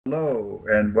Hello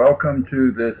and welcome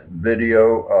to this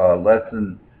video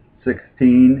lesson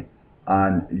 16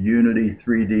 on Unity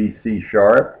 3D C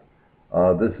Sharp.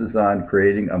 This is on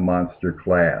creating a monster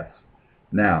class.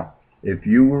 Now, if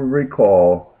you will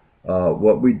recall,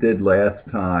 what we did last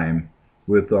time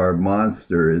with our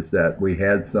monster is that we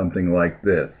had something like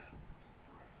this.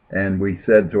 And we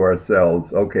said to ourselves,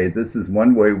 okay, this is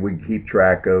one way we keep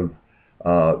track of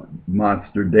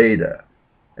monster data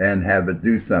and have it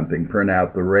do something, print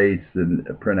out the race and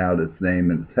print out its name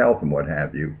and its health and what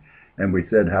have you. And we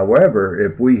said, however,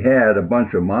 if we had a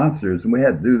bunch of monsters and we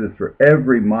had to do this for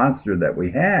every monster that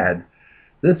we had,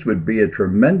 this would be a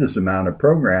tremendous amount of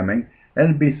programming and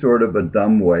it'd be sort of a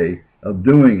dumb way of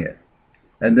doing it.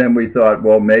 And then we thought,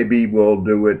 well, maybe we'll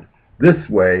do it this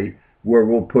way, where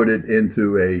we'll put it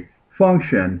into a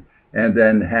function and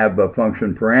then have a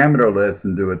function parameter list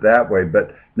and do it that way.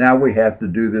 But now we have to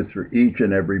do this for each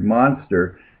and every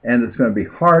monster, and it's going to be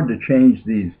hard to change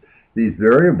these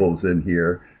variables in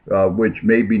here, which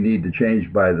maybe need to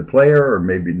change by the player or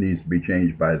maybe needs to be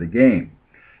changed by the game.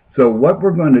 So what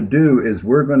we're going to do is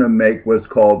we're going to make what's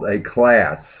called a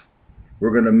class.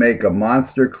 We're going to make a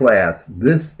monster class.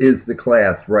 This is the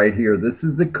class right here. This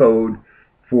is the code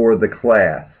for the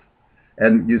class.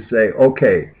 And you say,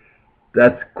 okay,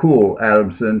 that's cool,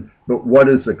 Adamson, but what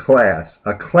is a class?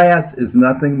 A class is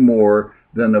nothing more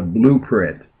than a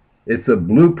blueprint. It's a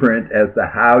blueprint as to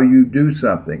how you do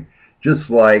something. Just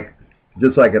like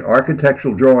an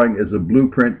architectural drawing is a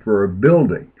blueprint for a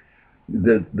building.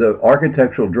 The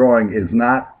architectural drawing is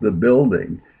not the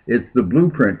building. It's the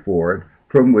blueprint for it,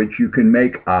 from which you can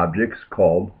make objects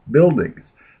called buildings.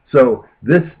 So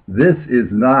this is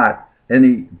not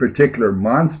any particular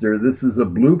monster. This is a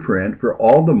blueprint for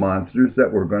all the monsters that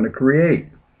we're going to create.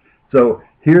 So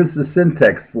here's the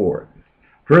syntax for it.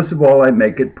 First of all, I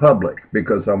make it public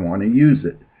because I want to use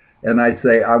it. And I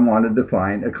say I want to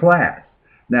define a class.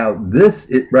 Now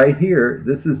right here,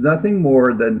 this is nothing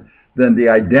more than the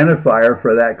identifier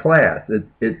for that class.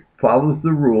 It follows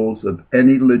the rules of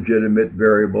any legitimate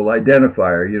variable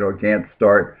identifier. You know, it can't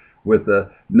start with a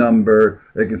number,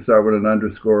 it can start with an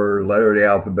underscore or letter of the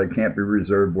alphabet, can't be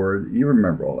reserved word. You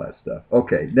remember all that stuff.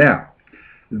 Okay, now,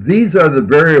 these are the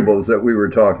variables that we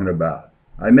were talking about.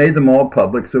 I made them all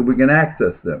public so we can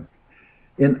access them.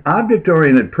 In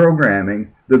object-oriented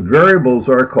programming, the variables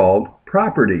are called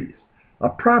properties. A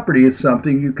property is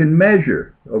something you can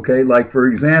measure, okay? Like,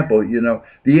 for example, you know,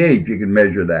 the age, you can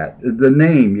measure that. The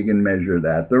name, you can measure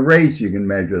that. The race, you can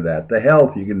measure that. The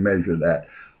health, you can measure that.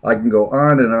 I can go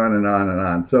on and on and on and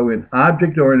on. So in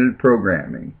object-oriented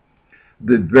programming,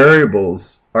 the variables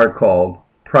are called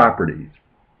properties.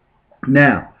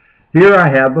 Now, here I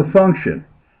have a function,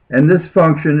 and this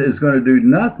function is going to do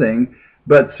nothing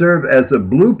but serve as a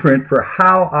blueprint for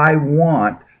how I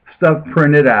want stuff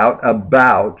printed out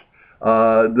about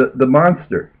the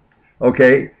monster.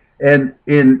 Okay, and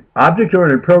in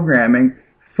object-oriented programming,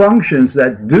 functions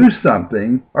that do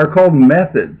something are called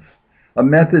methods. A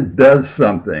method does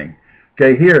something.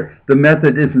 Okay, here the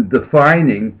method isn't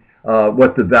defining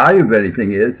what the value of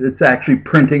anything is. It's actually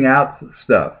printing out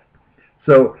stuff.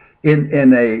 So in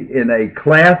a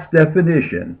class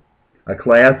definition, a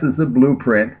class is a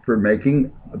blueprint for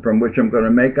from which I'm going to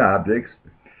make objects.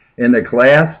 In a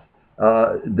class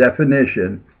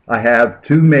definition, I have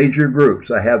two major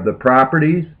groups. I have the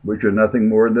properties, which are nothing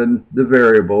more than the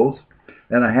variables,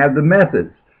 and I have the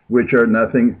methods, which are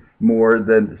nothing more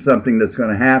than something that's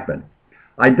going to happen.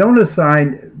 I don't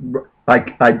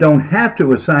have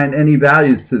to assign any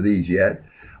values to these yet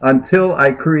until I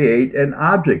create an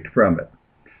object from it.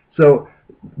 So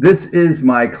this is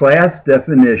my class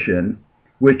definition,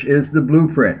 which is the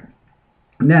blueprint.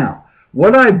 Now,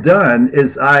 what I've done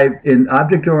is in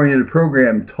object-oriented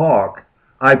program talk,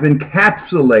 I've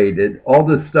encapsulated all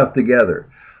this stuff together.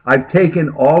 I've taken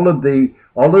all of the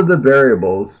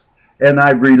variables and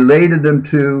I've related them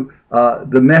to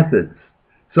the methods.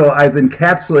 So I've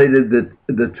encapsulated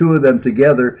the two of them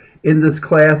together in this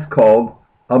class called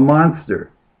a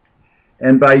monster.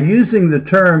 And by using the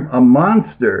term a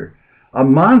monster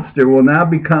will now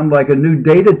become like a new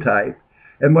data type.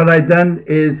 And what I've done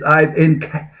is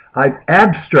I've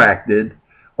abstracted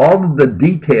all of the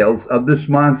details of this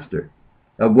monster,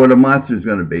 of what a monster is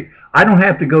going to be. I don't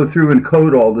have to go through and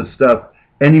code all this stuff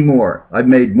anymore. I've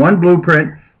made one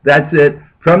blueprint. That's it.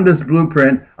 From this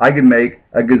blueprint, I can make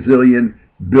a gazillion,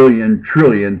 billion,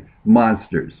 trillion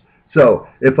monsters. So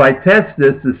if I test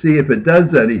this to see if it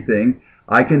does anything,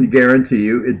 I can guarantee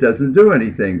you it doesn't do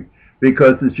anything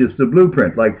because it's just a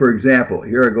blueprint. Like, for example,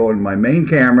 here I go in my main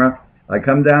camera. I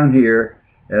come down here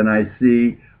and I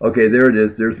see, okay, there it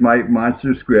is. There's my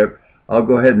monster script. I'll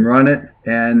go ahead and run it,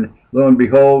 and lo and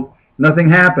behold, nothing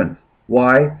happens.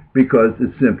 Why? Because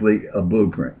it's simply a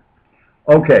blueprint.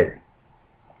 Okay,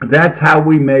 that's how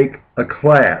we make a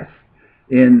class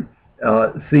in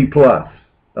C++,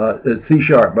 C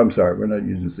sharp. I'm sorry, we're not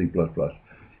using C++.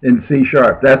 In C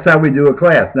sharp. That's how we do a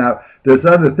class. Now, there's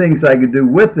other things I could do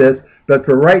with this, but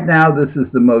for right now, this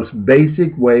is the most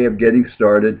basic way of getting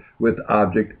started with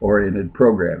object-oriented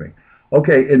programming.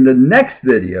 Okay, in the next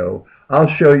video, I'll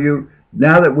show you,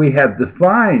 now that we have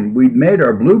defined, we've made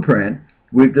our blueprint,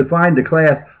 we've defined the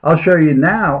class, I'll show you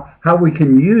now how we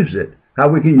can use it. How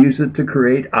we can use it to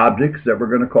create objects that we're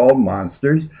going to call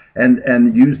monsters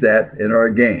and use that in our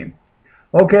game.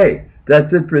 Okay,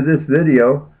 that's it for this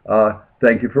video.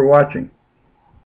 Thank you for watching.